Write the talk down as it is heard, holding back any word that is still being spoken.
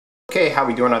Okay, how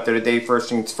we doing out there today? First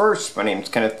things first, my name is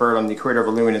Kenneth Bird. I'm the creator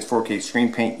of LUMINOUS 4K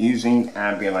screen paint using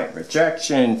ambient light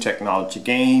rejection, technology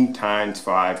gain, times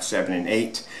 5, 7, and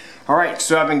 8. Alright,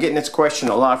 so I've been getting this question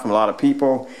a lot from a lot of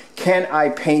people. Can I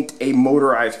paint a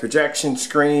motorized projection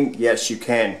screen? Yes, you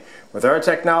can. With our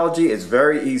technology, it's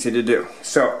very easy to do.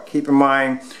 So keep in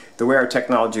mind, the way our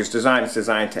technology is designed, it's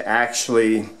designed to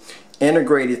actually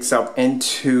integrate itself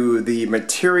into the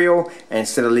material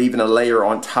instead of leaving a layer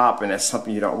on top, and that's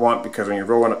something you don't want because when you're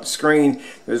rolling up the screen,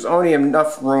 there's only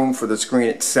enough room for the screen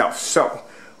itself. So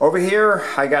over here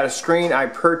I got a screen I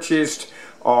purchased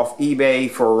off eBay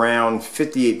for around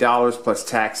 $58 plus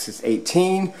taxes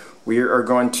 $18. We are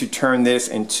going to turn this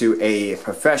into a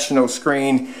professional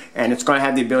screen, and it's going to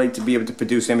have the ability to be able to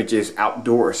produce images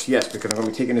outdoors. Yes, because I'm going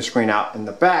to be taking the screen out in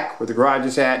the back where the garage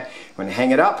is at. I'm going to hang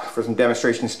it up for some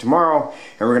demonstrations tomorrow,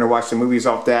 and we're going to watch some movies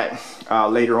off that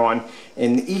later on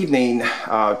in the evening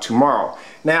tomorrow.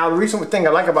 Now, the recent thing I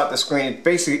like about the screen, it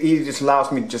basically easy, just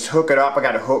allows me to just hook it up. I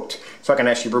got it hooked so I can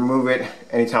actually remove it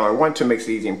anytime I want to. It makes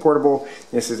it easy and portable.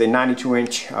 This is a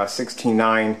 92-inch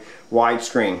 16:9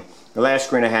 widescreen. The last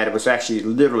screen I had, it was actually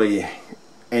literally,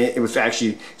 it was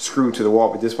actually screwed to the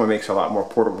wall, but this one makes it a lot more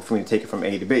portable for me to take it from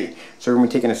A to B. So we're going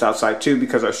to be taking this outside too,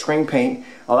 because our screen paint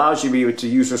allows you to be able to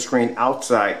use the screen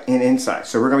outside and inside.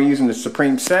 So we're going to be using the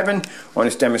Supreme 7 on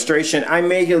this demonstration. I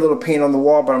may get a little paint on the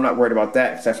wall, but I'm not worried about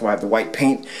that, because that's why I have the white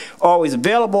paint always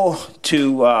available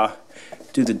to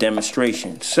do the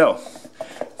demonstration. So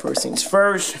first things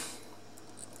first,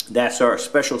 that's our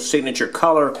special signature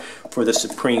color for the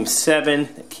Supreme 7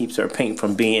 that keeps our paint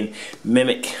from being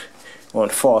mimicked on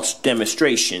false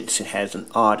demonstrations. It has an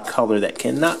odd color that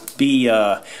cannot be,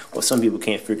 well, some people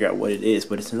can't figure out what it is,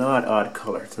 but it's an odd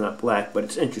color. It's not black, but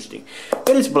it's interesting.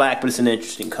 It is black, but it's an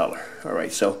interesting color.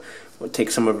 Alright, so we'll take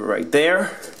some of it right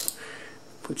there,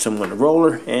 put some on the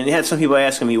roller, and they had some people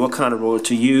asking me what kind of roller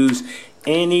to use.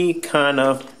 Any kind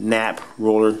of nap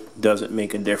roller doesn't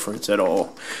make a difference at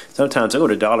all. Sometimes I go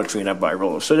to Dollar Tree and I buy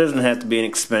rollers, so it doesn't have to be an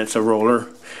expensive roller.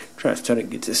 Try to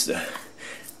get this to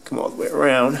come all the way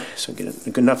around, so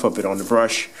get enough of it on the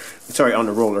brush. Sorry, on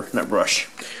the roller, not brush.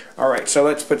 Alright, so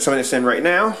let's put some of this in right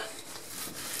now.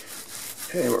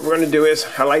 Okay, what we're going to do is,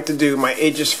 I like to do my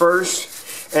edges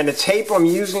first, and the tape I'm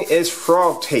using is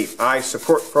frog tape. I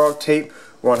support frog tape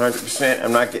 100%.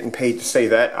 I'm not getting paid to say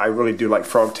that. I really do like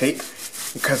frog tape,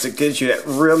 because it gives you that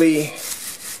really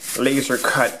laser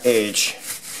cut edge.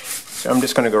 So I'm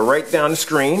just going to go right down the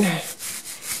screen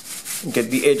and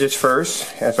get the edges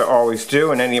first, as I always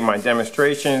do in any of my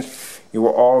demonstrations. You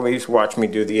will always watch me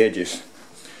do the edges.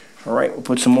 Alright, we'll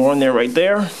put some more in there right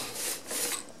there.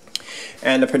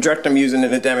 And the projector I'm using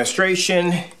in the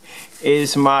demonstration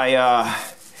is my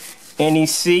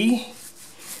NEC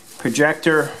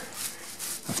projector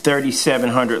of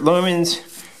 3700 lumens.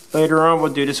 Later on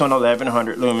we'll do this on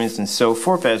 1100 lumens and so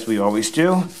forth, as we always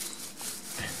do.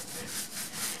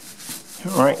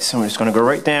 Alright, so I'm just going to go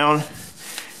right down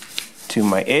to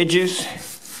my edges,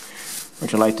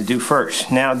 which I like to do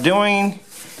first. Now, doing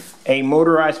a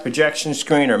motorized projection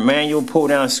screen or manual pull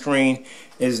down screen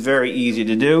is very easy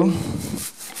to do.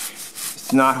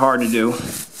 It's not hard to do.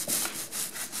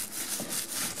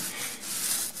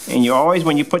 And you always,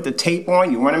 when you put the tape on,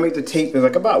 you want to make the tape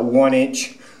like about 1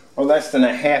 inch or less than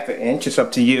a half an inch, it's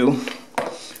up to you,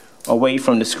 away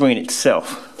from the screen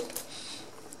itself.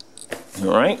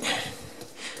 Alright,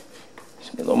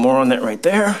 get a little more on that right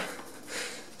there.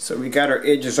 So we got our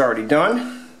edges already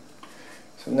done.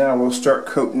 So now we'll start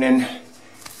coating in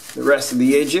the rest of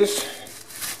the edges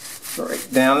right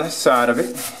down the side of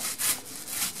it.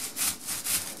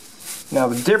 Now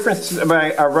the difference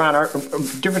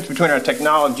between our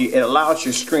technology, it allows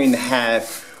your screen to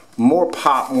have more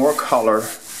pop, more color.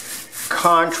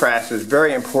 Contrast is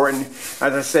very important.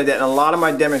 As I said that in a lot of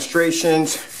my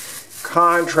demonstrations,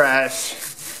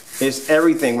 contrast is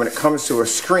everything when it comes to a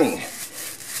screen.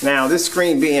 Now this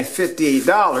screen being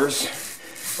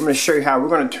 $58, I'm going to show you how we're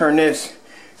going to turn this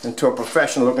into a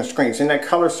professional looking screen. See that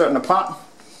color starting to pop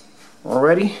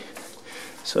already?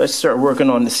 So let's start working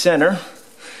on the center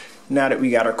now that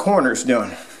we got our corners done.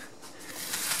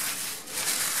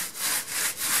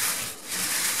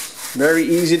 Very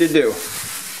easy to do.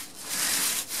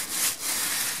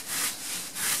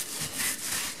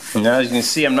 Now, as you can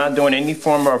see, I'm not doing any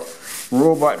form of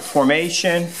robot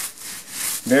formation.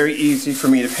 Very easy for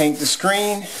me to paint the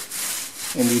screen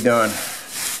and be done.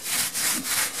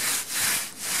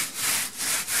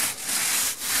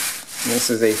 This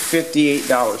is a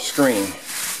 $58 screen.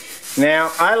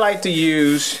 Now, I like to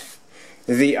use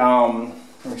the,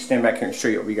 let me stand back here and show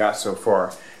you what we got so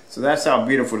far. So that's how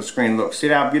beautiful the screen looks. See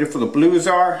how beautiful the blues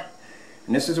are?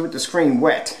 And this is with the screen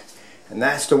wet. And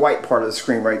that's the white part of the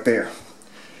screen right there.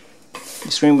 If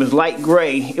the screen was light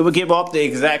gray, it would give off the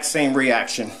exact same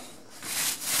reaction.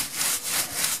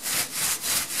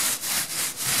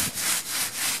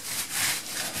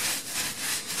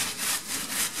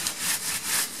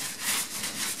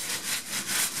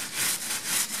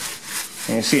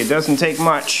 And you see, it doesn't take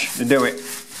much to do it.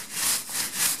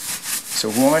 It's a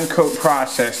one coat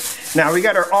process. Now we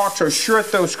got our ultra short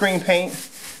throw screen paint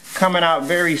coming out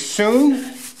very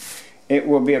soon. It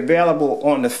will be available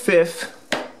on the 5th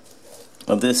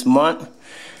of this month.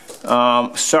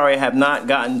 Sorry, I have not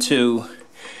gotten to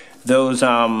those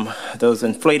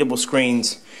inflatable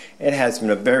screens. It has been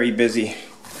a very busy.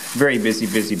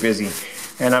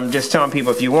 And I'm just telling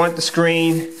people, if you want the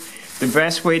screen, the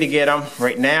best way to get them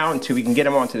right now until we can get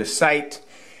them onto the site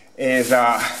is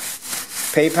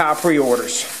PayPal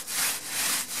pre-orders.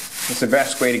 It's the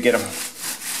best way to get them.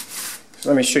 So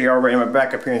let me show you already. I'm going to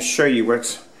back up here and show you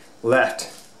what's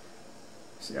left.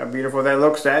 See how beautiful that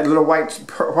looks? That little white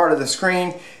part of the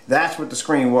screen, that's what the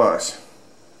screen was.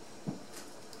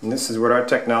 And this is what our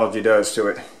technology does to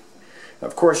it.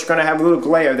 Of course, you're going to have a little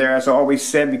glare there, as I always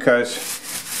said,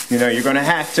 because you know you're going to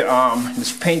have to,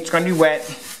 this paint's going to be wet,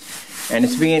 and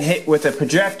it's being hit with a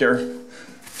projector,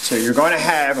 so you're going to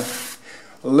have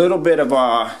a little bit of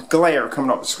glare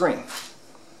coming off the screen.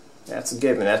 That's a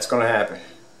given. That's going to happen.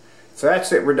 So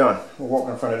that's it. We're done. We'll walk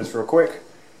in front of this real quick.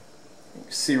 You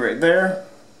can see right there.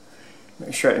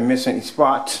 Make sure I didn't miss any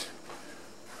spots.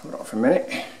 Hold on for a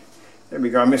minute. There we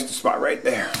go. I missed a spot right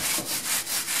there.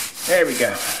 There we go.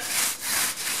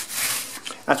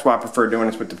 That's why I prefer doing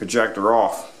this with the projector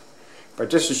off. But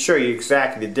just to show you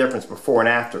exactly the difference before and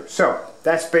after. So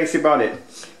that's basically about it.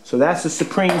 So that's the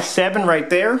Supreme 7 right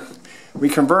there. We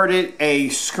converted a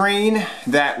screen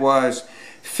that was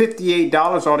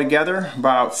 $58 altogether,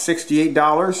 about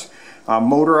 $68.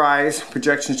 Motorized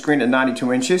projection screen at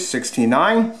 92 inches,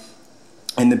 $16.9.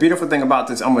 And the beautiful thing about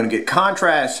this, I'm going to get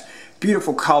contrast,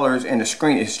 beautiful colors, and the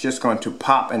screen is just going to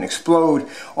pop and explode.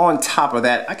 On top of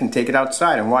that, I can take it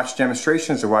outside and watch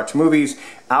demonstrations or watch movies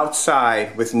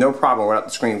outside with no problem without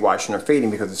the screen washing or fading,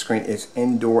 because the screen is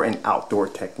indoor and outdoor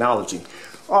technology.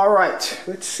 Alright,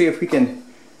 let's see if we can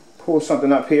pull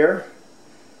something up here.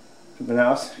 Something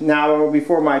else. Now,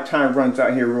 before my time runs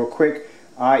out here real quick,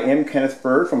 I am Kenneth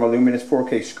Bird from LUMINOUS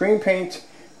 4K Screen Paint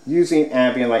using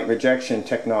ambient light rejection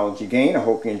technology gain. I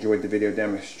hope you enjoyed the video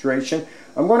demonstration.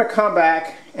 I'm going to come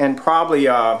back and probably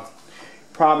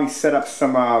set up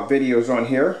some videos on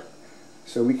here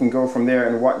so we can go from there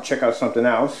and check out something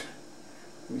else.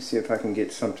 Let me see if I can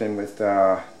get something with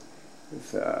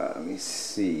let me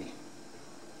see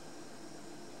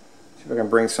if I can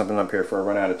bring something up here before I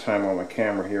run out of time on my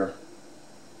camera here.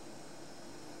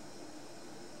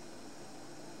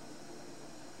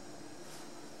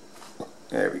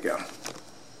 There we go. I'm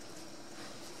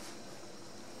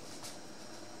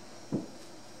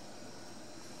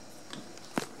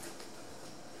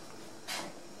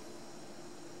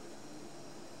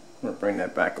going to bring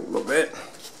that back a little bit.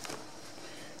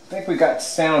 I think we got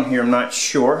sound here, I'm not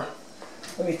sure.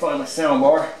 Let me find my sound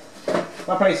bar.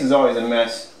 My place is always a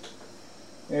mess.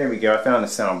 There we go, I found the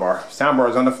sound bar. Sound bar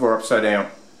is on the floor upside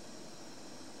down.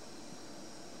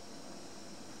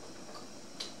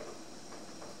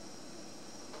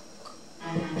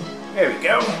 There we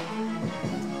go.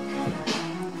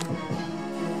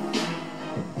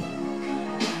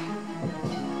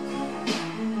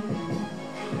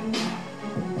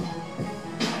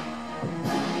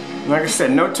 Like I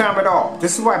said, no time at all.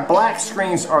 This is why black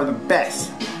screens are the best.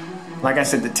 Like I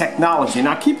said, the technology.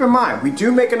 Now keep in mind, we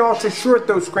do make an ultra short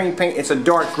throw screen paint. It's a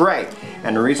dark gray.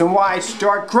 And the reason why it's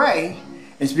dark gray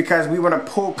is because we want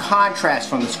to pull contrast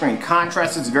from the screen.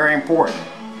 Contrast is very important.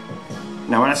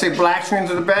 Now when I say black screens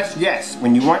are the best, yes,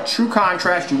 when you want true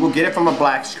contrast, you will get it from a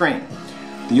black screen.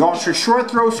 The ultra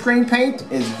short throw screen paint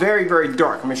is very, very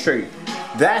dark. Let me show you.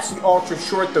 That's the ultra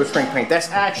short throw screen paint. That's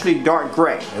actually dark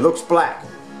gray. It looks black.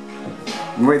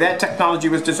 The way that technology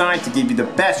was designed to give you the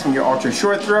best from your ultra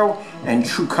short throw and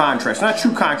true contrast. Not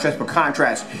true contrast, but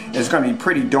contrast is going to be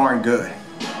pretty darn good.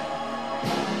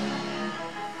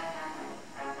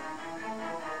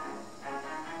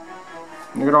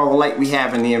 Look at all the light we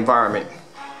have in the environment.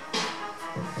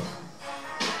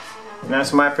 And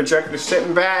that's my projector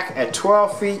sitting back at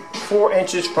 12 feet 4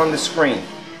 inches from the screen.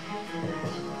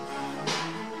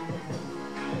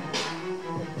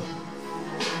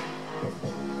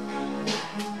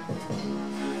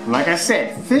 Like I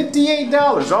said,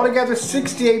 $58, altogether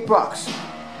 68 bucks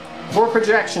for a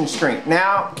projection screen.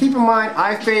 Now, keep in mind,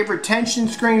 I favor tension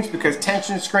screens because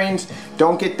tension screens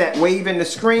don't get that wave in the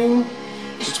screen.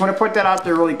 Just want to put that out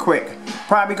there really quick.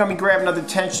 Probably going to be grabbing another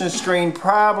tension screen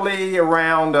probably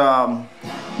around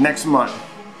next month.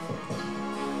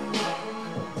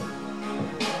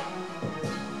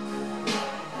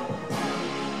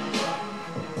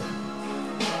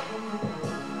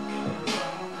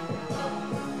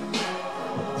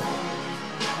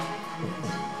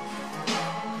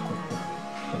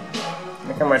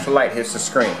 Look how much light hits the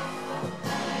screen.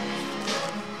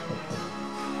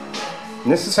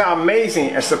 And this is how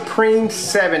amazing a Supreme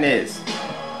 7 is.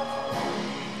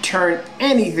 Turn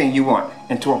anything you want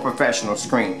into a professional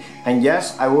screen. And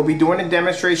yes, I will be doing a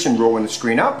demonstration rolling the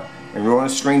screen up and rolling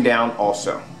the screen down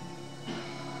also.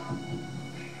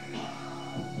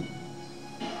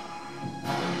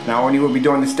 Not only will we be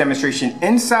doing this demonstration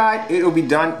inside, it will be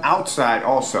done outside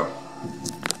also.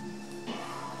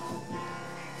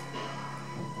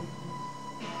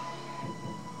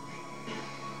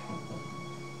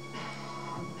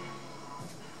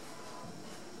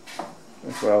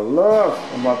 That's what I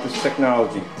love about this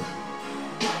technology.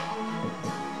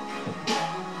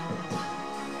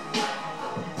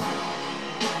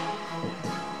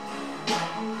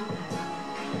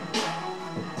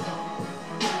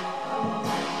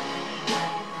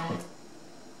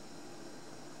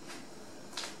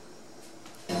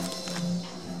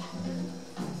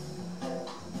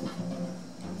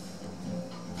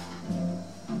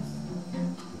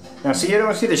 Now see, you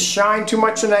don't see the shine too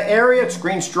much in that area. The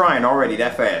screen's drying already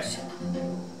that fast.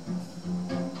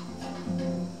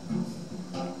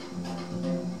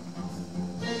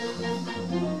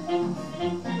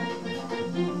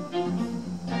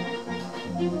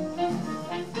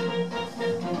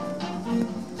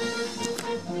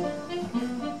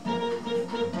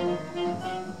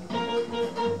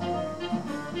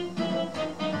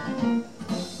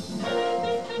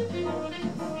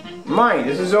 Mind,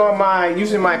 this is on my,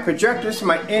 using my projector. This is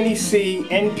my NEC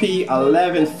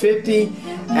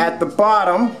NP1150. At the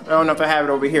bottom, I don't know if I have it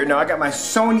over here. No, I got my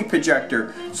Sony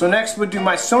projector. So next we'll do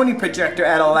my Sony projector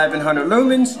at 1100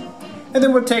 lumens. And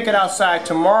then we'll take it outside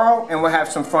tomorrow and we'll have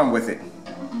some fun with it.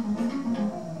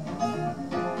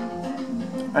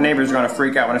 My neighbor's gonna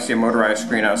freak out when I see a motorized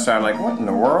screen outside. Like, what in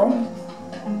the world?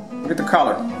 Look at the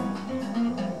color.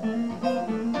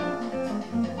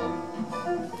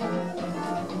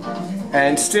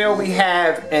 And still we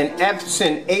have an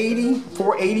Epson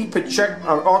 480 projector,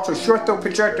 ultra short throw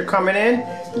projector coming in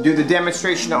to do the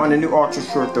demonstration on the new ultra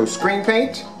short throw screen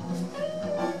paint.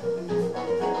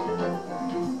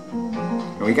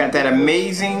 And we got that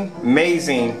amazing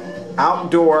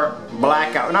outdoor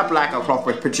blackout, not blackout cloth,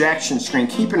 but projection screen.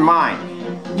 Keep in mind,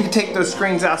 you can take those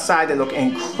screens outside, they look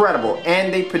incredible,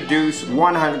 and they produce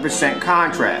 100%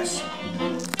 contrast.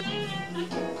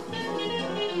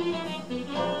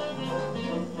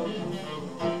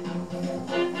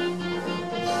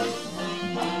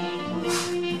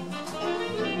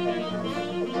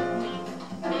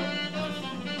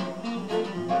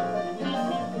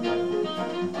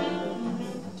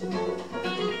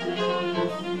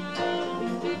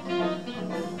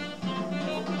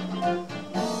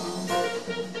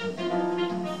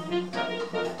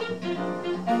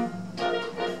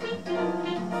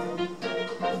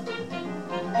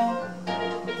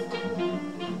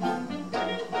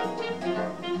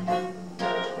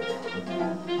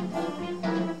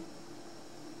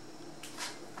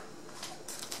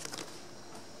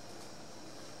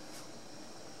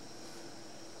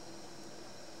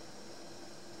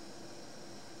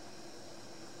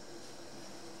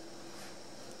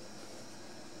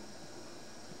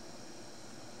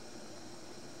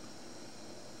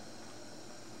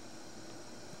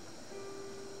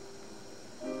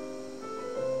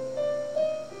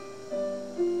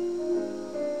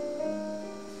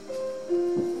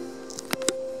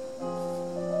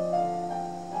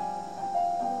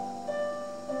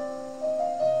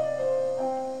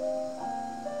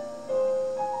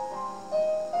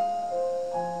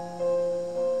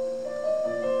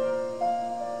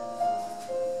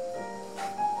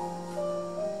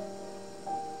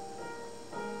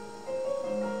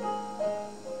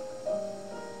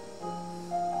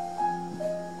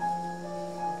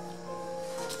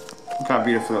 Look how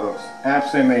beautiful it looks.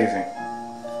 Absolutely amazing.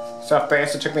 See how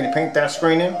fast it took me to paint that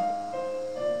screen in?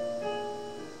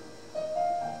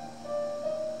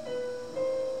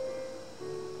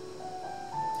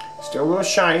 Still a little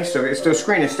shiny, so it's still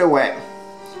screen is still wet.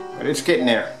 But it's getting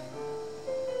there.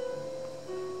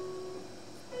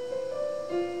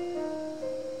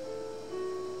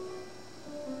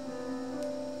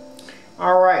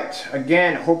 Alright,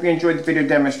 again, hope you enjoyed the video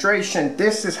demonstration.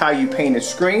 This is how you paint a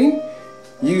screen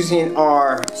using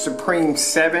our Supreme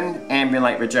 7 ambient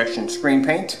light rejection screen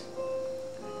paint.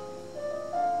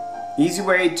 Easy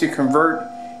way to convert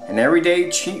an everyday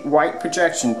cheap white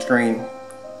projection screen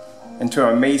into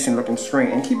an amazing looking screen.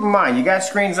 And keep in mind, you got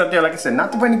screens out there, like I said,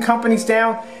 not to put any companies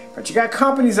down, but you got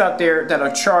companies out there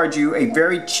that'll charge you a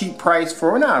very cheap price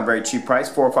for, not a very cheap price,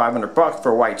 $400 or $500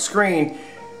 for a white screen.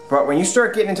 But when you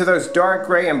start getting into those dark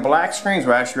gray and black screens,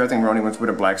 well actually I think we're only ones with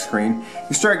a black screen,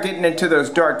 you start getting into those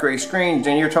dark gray screens,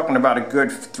 then you're talking about a good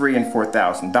 $3,000 and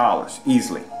 $4,000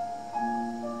 easily.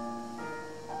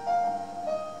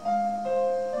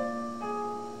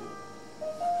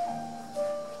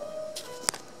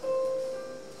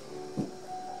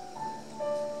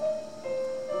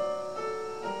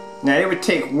 Now it would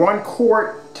take 1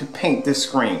 quart to paint this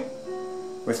screen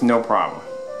with no problem.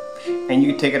 And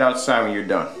you can take it outside when you're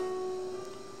done.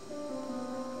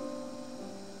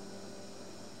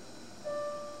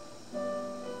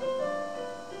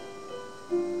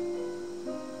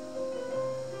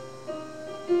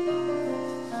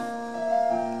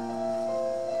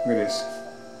 Look at this.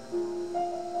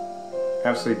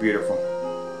 Absolutely beautiful.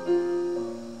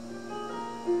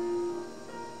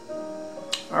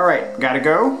 Alright, gotta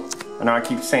go. I know I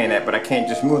keep saying that, but I can't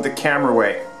just move the camera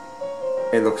away.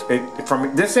 It looks,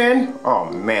 from this end,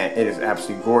 oh man, it is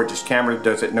absolutely gorgeous. Camera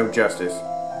does it no justice.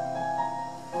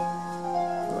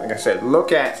 Like I said,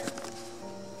 look at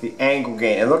the angle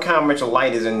gain and look how much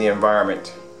light is in the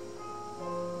environment.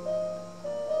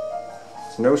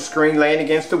 There's no screen laying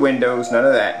against the windows, none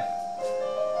of that.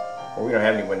 Well, we don't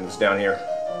have any windows down here.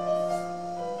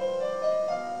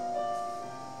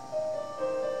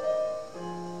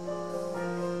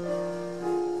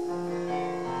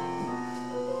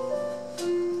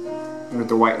 With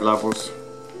the white levels.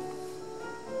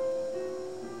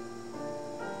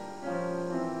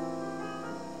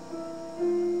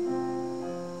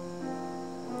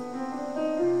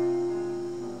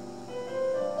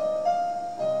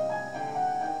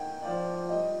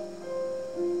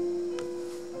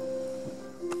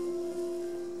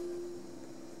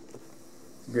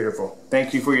 Beautiful.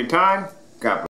 Thank you for your time. God bless.